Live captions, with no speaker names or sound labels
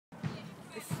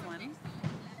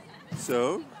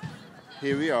So,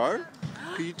 here we are.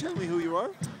 Can you tell me who you are?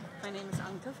 My name is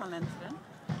Anke van Lenteren,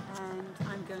 and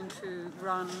I'm going to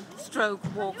run stroke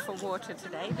walk for water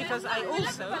today because I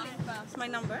also, it's my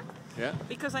number, Yeah.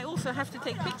 because I also have to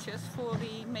take pictures for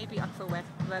the Maybe Aqua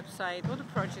website or the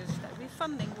projects that we're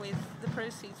funding with the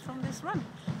proceeds from this run.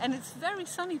 And it's very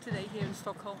sunny today here in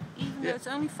Stockholm, even though it's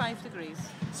only 5 degrees.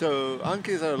 So Anke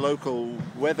is our local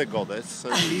weather goddess,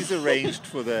 so she's arranged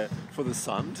for the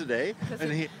sun today.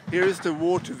 And here is the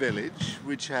water village,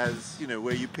 which has, you know,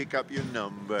 where you pick up your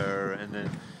number, and then,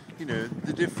 you know,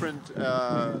 the different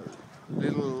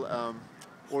little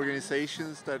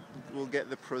organizations that will get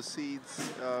the proceeds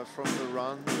from the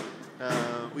run.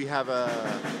 We have a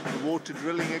water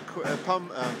drilling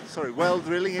well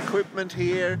drilling equipment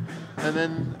here, and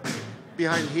then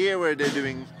behind here where they're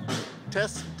doing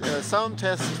sound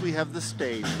tests, we have the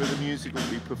stage where the music will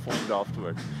be performed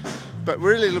afterwards. But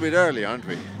we're a little bit early, aren't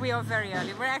we? We are very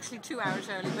early. We're actually 2 hours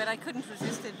early, but I couldn't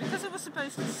resist it because it was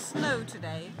supposed to snow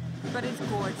today. But it's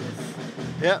gorgeous.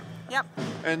 Yeah. Yep.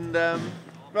 And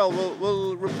well,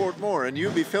 we'll report more, and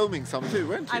you'll be filming some too,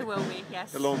 won't you? I will be,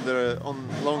 yes. Along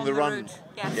the run. Route,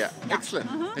 yes. Yeah. Excellent.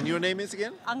 And your name is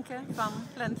again? Anke van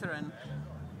Lenteren.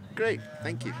 Great.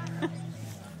 Thank you.